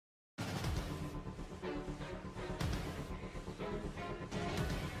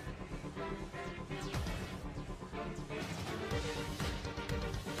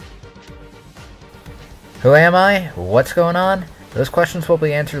Who am I? What's going on? Those questions will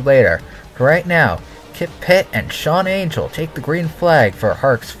be answered later. For right now, Kit Pitt and Sean Angel take the green flag for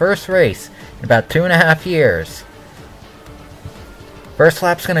HARC's first race in about 2.5 years. First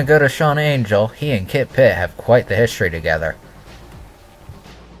lap's gonna go to Sean Angel. He and Kit Pitt have quite the history together.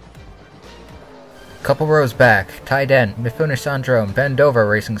 Couple rows back, Ty Dent, Mifune Sandro, and Ben Dover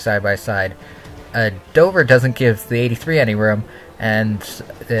racing side by side. Dover doesn't give the 83 any room, and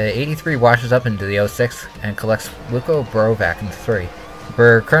the 83 washes up into the 06 and collects Luca Brovac in the 3.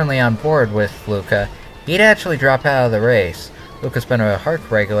 We're currently on board with Luca. He'd actually drop out of the race. Luca's been a HARC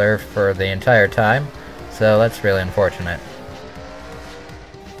regular for the entire time, so that's really unfortunate.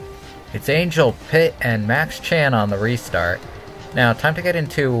 It's Angel, Pitt, and Max Chan on the restart. Now, time to get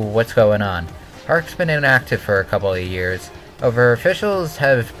into what's going on. HARC's been inactive for a couple of years. However, officials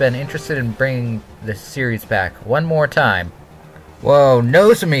have been interested in bringing the series back one more time. Whoa,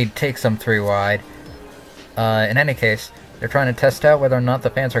 Nozomi takes them 3 wide. In any case, they're trying to test out whether or not the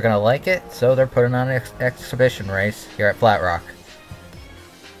fans are going to like it, so they're putting on an exhibition race here at Flat Rock.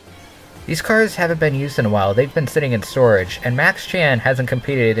 These cars haven't been used in a while. They've been sitting in storage, and Max Chan hasn't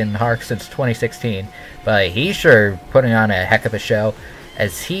competed in HARC since 2016, but he's sure putting on a heck of a show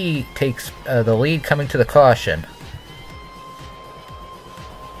as he takes the lead coming to the caution.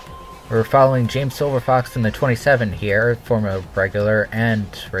 We're following James Silverfox in the 27 here, former regular and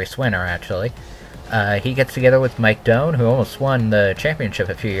race winner actually. He gets together with Mike Doan, who almost won the championship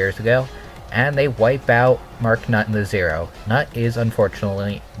a few years ago, and they wipe out Mark Nutt in the 0. Nutt is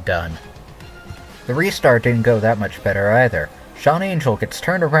unfortunately done. The restart didn't go that much better either. Sean Angel gets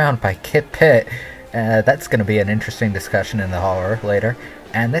turned around by Kit Pitt. That's going to be an interesting discussion in the hauler later,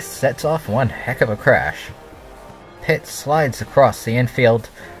 and this sets off one heck of a crash. Pitt slides across the infield,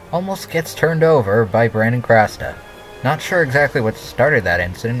 almost gets turned over by Brandon Crasta. Not sure exactly what started that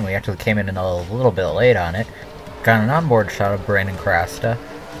incident. We actually came in a little bit late on it. Got an onboard shot of Brandon Crasta.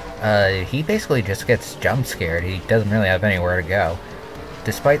 He basically just gets jump scared. He doesn't really have anywhere to go.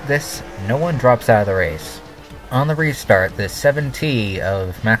 Despite this, no one drops out of the race. On the restart, the 7T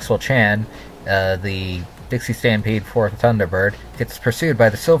of Maxwell Chan, the Dixie Stampede 4th Thunderbird, gets pursued by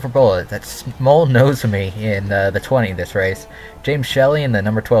the Silver Bullet. That's Mole Nozomi in the 20 this race. James Shelley in the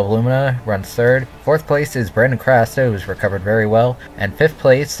number 12 Lumina runs 3rd. 4th place is Brandon Crasta, who's recovered very well. And 5th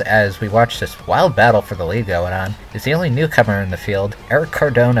place, as we watch this wild battle for the lead going on, is the only newcomer in the field, Eric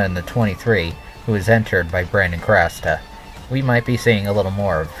Cardona in the 23, who is entered by Brandon Crasta. We might be seeing a little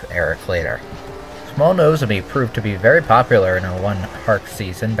more of Eric later. Small Nozomi proved to be very popular in her one HARC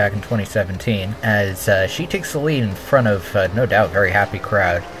season back in 2017, as she takes the lead in front of, no doubt, very happy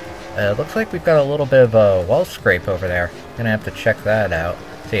crowd. Looks like we've got a little bit of a wall scrape over there. Gonna have to check that out,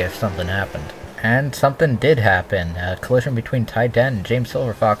 see if something happened. And something did happen. A collision between Ty Dent and James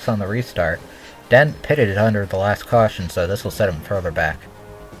Silverfox on the restart. Dent pitted under the last caution, so this will set him further back.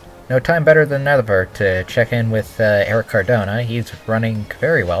 No time better than another to check in with Eric Cardona. He's running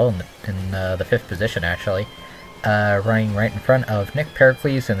very well in the 5th position, actually. Running right in front of Nick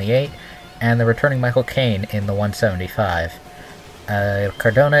Pericles in the 8, and the returning Michael Kane in the 175.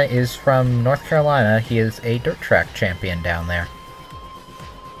 Cardona is from North Carolina. He is a dirt track champion down there.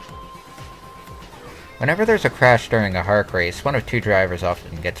 Whenever there's a crash during a HARC race, one of 2 drivers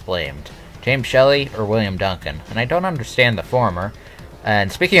often gets blamed. James Shelley or William Duncan, and I don't understand the former.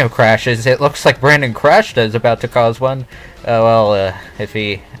 And speaking of crashes, it looks like Brandon Crasta is about to cause one. If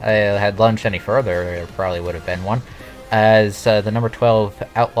he had lunged any further, it probably would have been one. As the number 12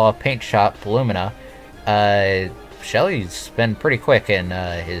 Outlaw Paint Shop Lumina, Shelley's been pretty quick in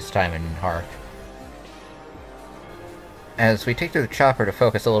his time in HARC. As we take to the chopper to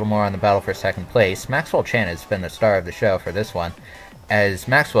focus a little more on the battle for 2nd place, Maxwell Chan has been the star of the show for this one. As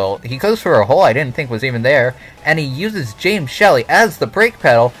Maxwell, he goes for a hole I didn't think was even there, and he uses James Shelley as the brake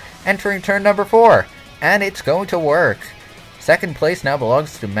pedal, entering turn number 4. And it's going to work. 2nd place now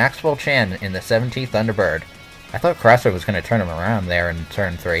belongs to Maxwell Chan in the 17th Thunderbird. I thought Crasta was going to turn him around there in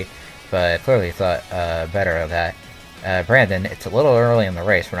turn 3, but I clearly thought better of that. Brandon, it's a little early in the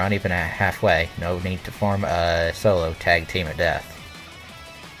race. We're not even at halfway. No need to form a solo tag team of death.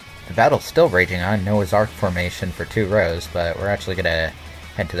 The battle's still raging on, Noah's Ark formation for 2 rows, but we're actually going to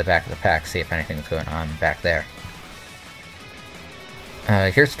head to the back of the pack, see if anything's going on back there.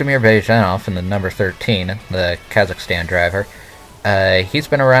 Here's Damir Bejjanov in the number 13, the Kazakhstan driver. He's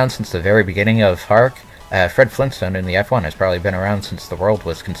been around since the very beginning of HARC. Fred Flintstone in the F1 has probably been around since the world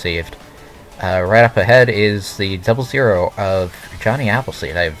was conceived. Right up ahead is the 00 of Johnny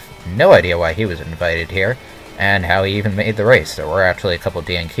Appleseed. I have no idea why he was invited here, and how he even made the race. There were actually a couple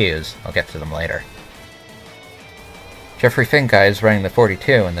DNQs. I'll get to them later. Jeffrey Finke is running the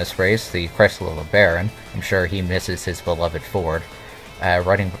 42 in this race, the Chrysler LeBaron. I'm sure he misses his beloved Ford.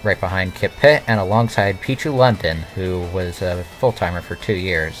 Running right behind Kip Pitt and alongside Pichu London, who was a full-timer for 2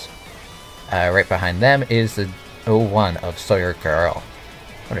 years. Right behind them is the 01 of Sawyer Girl.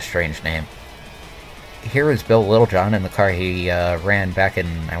 What a strange name. Here is Bill Littlejohn in the car he ran back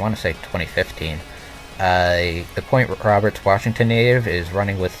in, I want to say, 2015. The Point Roberts, Washington native is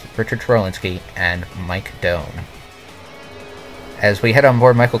running with Richard Trolinsky and Mike Doan. As we head on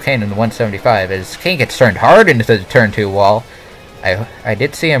board Michael Cain in the 175, as Cain gets turned hard into the turn 2 wall, I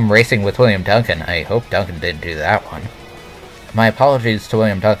did see him racing with William Duncan. I hope Duncan didn't do that one. My apologies to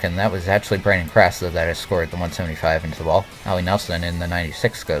William Duncan. That was actually Brandon Kraslow that escorted the 175 into the wall. Ollie Nelson in the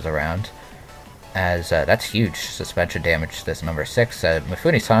 96 goes around. As that's huge suspension damage to this number 6.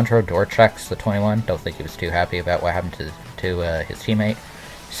 Mifune Sandro door checks the 21. Don't think he was too happy about what happened to his teammate.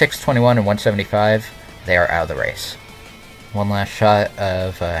 621 and 175. They are out of the race. One last shot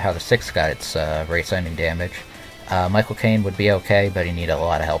of how the 6 got its race-ending damage. Michael Cain would be okay, but he needed a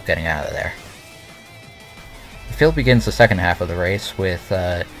lot of help getting out of there. The field begins the second half of the race with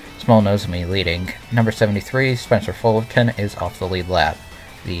Small Nosemi leading. Number 73, Spencer Fullerton, is off the lead lap.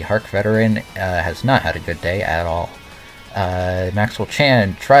 The HARC veteran has not had a good day at all. Maxwell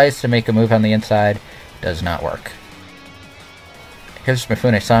Chan tries to make a move on the inside, does not work. Here's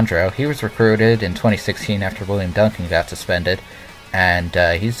Mifune Sandro. He was recruited in 2016 after William Duncan got suspended, and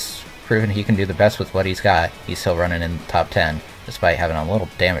he's proven he can do the best with what he's got. He's still running in the top 10, despite having a little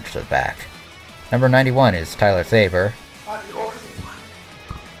damage to the back. Number 91 is Tyler Thaber.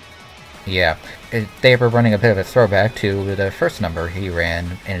 Yeah, Thaber running a bit of a throwback to the first number he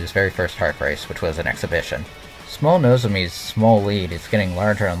ran in his very first HARC race, which was an exhibition. Small Nosemi's small lead is getting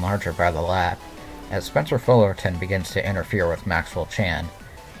larger and larger by the lap, as Spencer Fullerton begins to interfere with Maxwell Chan.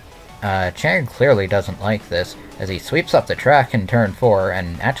 Chan clearly doesn't like this, as he sweeps up the track in turn 4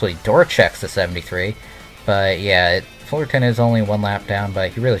 and actually door checks the 73. But yeah, Fullerton is only 1 lap down,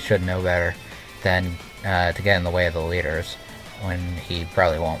 but he really should know better than to get in the way of the leaders, when he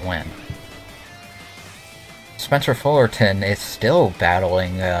probably won't win. Spencer Fullerton is still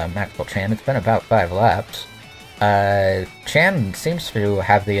battling Maxwell Chan. It's been about 5 laps. Chan seems to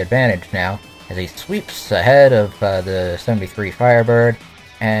have the advantage now, as he sweeps ahead of the 73 Firebird,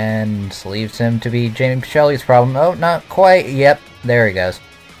 and leaves him to be James Shelley's problem. Oh, not quite. Yep, there he goes.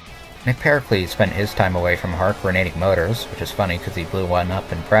 Nick Pericles spent his time away from HARC grenading motors, which is funny because he blew one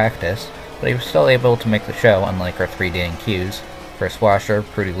up in practice, but he was still able to make the show, unlike our 3 DNQs, Chris Washer,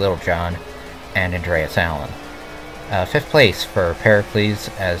 Prudy Littlejohn, and Andreas Allen. 5th place for Pericles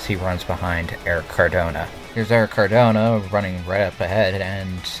as he runs behind Eric Cardona. Here's Eric Cardona running right up ahead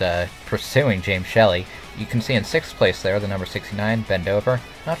and pursuing James Shelley. You can see in 6th place there, the number 69, Bendover.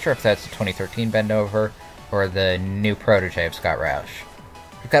 Not sure if that's the 2013 Bendover or the new protege of Scott Roush.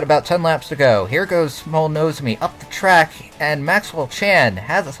 We've got about 10 laps to go. Here goes Small Nosemi up the track, and Maxwell Chan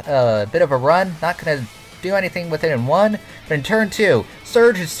has a bit of a run. Not going to do anything with it in 1, but in turn 2,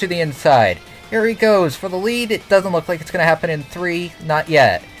 surges to the inside. Here he goes for the lead. It doesn't look like it's going to happen in 3, not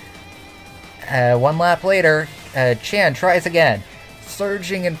yet. 1 lap later, Chan tries again,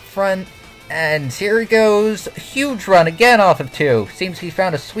 surging in front, and here he goes. Huge run again off of 2. Seems he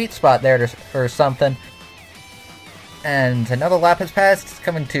found a sweet spot there or something. And another lap has passed. It's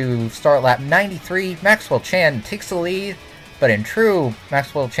coming to start lap 93. Maxwell Chan takes the lead, but in true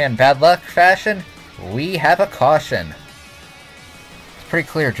Maxwell Chan bad luck fashion, we have a caution. It's pretty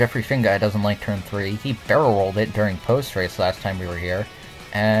clear Jeffrey Finke doesn't like turn 3. He barrel rolled it during post-race last time we were here,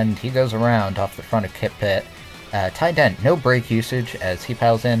 and he goes around off the front of Kip Pitt. Ty Dent, no brake usage as he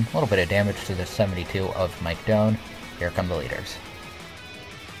piles in. A little bit of damage to the 72 of Mike Doan. Here come the leaders.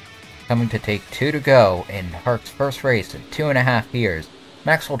 Coming to take 2 to go in HARC's first race in 2.5 years.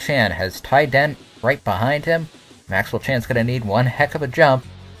 Maxwell Chan has Ty Dent right behind him. Maxwell Chan's going to need one heck of a jump.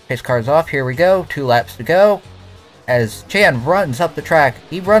 Pace car's off, here we go, 2 laps to go. As Chan runs up the track,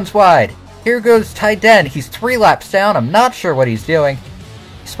 he runs wide. Here goes Ty Dent, he's 3 laps down, I'm not sure what he's doing.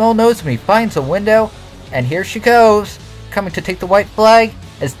 Small Nosemi finds a window, and here she goes, coming to take the white flag,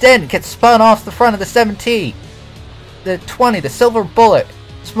 as Dent gets spun off the front of the 7T. The 20, the Silver Bullet.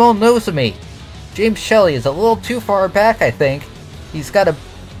 Small Nosemi. James Shelley is a little too far back, I think. He's got a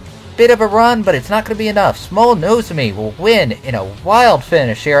bit of a run, but it's not going to be enough. Small Nosemi will win in a wild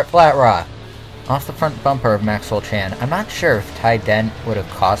finish here at Flat Rock. Off the front bumper of Maxwell Chan. I'm not sure if Ty Dent would have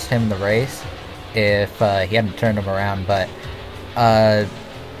cost him the race if he hadn't turned him around, but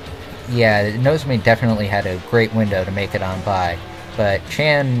yeah, Nosemi definitely had a great window to make it on by, but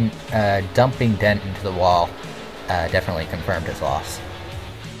Chan dumping Dent into the wall definitely confirmed his loss.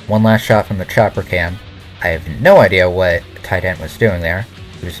 One last shot from the chopper cam. I have no idea what Ty Dent was doing there.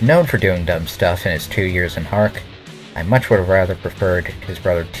 He was known for doing dumb stuff in his 2 years in HARC. I much would have rather preferred his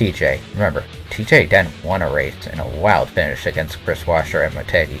brother TJ. Remember, TJ Dent won a race in a wild finish against Chris Washer at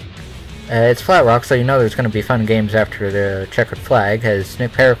Motegi. It's Flat Rock, so you know there's going to be fun games after the checkered flag, as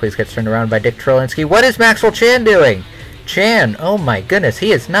Nick Pericles gets turned around by Dick Trolinsky. What is Maxwell Chan doing? Chan, oh my goodness,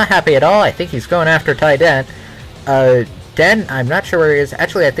 he is not happy at all. I think he's going after Ty Dent. Dent, I'm not sure where he is.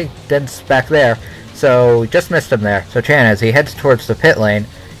 Actually, I think Dent's back there, so just missed him there. So Chan, as he heads towards the pit lane,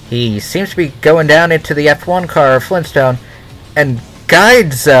 he seems to be going down into the F1 car, Flintstone, and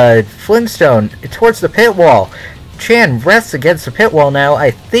guides Flintstone towards the pit wall. Chan rests against the pit wall now.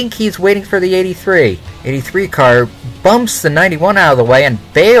 I think he's waiting for the 83. 83 car bumps the 91 out of the way and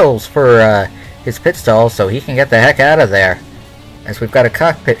bails for his pit stall so he can get the heck out of there. As we've got a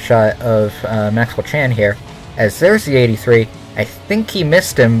cockpit shot of Maxwell Chan here. As there's the 83, I think he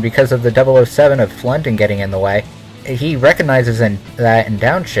missed him because of the 007 of London getting in the way. He recognizes that and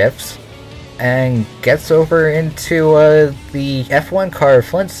downshifts, and gets over into the F1 car of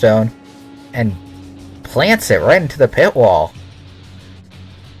Flintstone, and plants it right into the pit wall.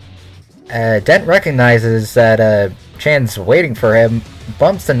 Dent recognizes that Chan's waiting for him,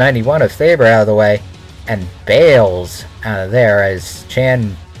 bumps the 91 of Thaber out of the way, and bails out of there as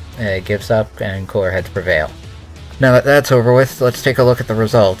Chan gives up and cooler heads prevail. Now that that's over with, let's take a look at the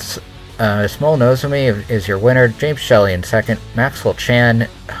results. Small Nozomi is your winner, James Shelley in second, Maxwell Chan,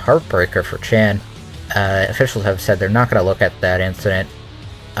 heartbreaker for Chan. Officials have said they're not going to look at that incident.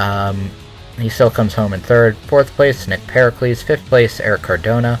 He still comes home in third. Fourth place, Nick Pericles. Fifth place, Eric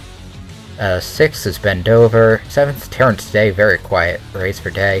Cardona. Sixth is Ben Dover. Seventh, Terrence Day, very quiet race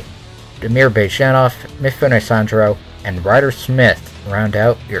for Day. Damir Bejanoff, Mifune Sandro, and Ryder Smith round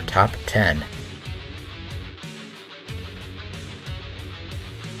out your top 10.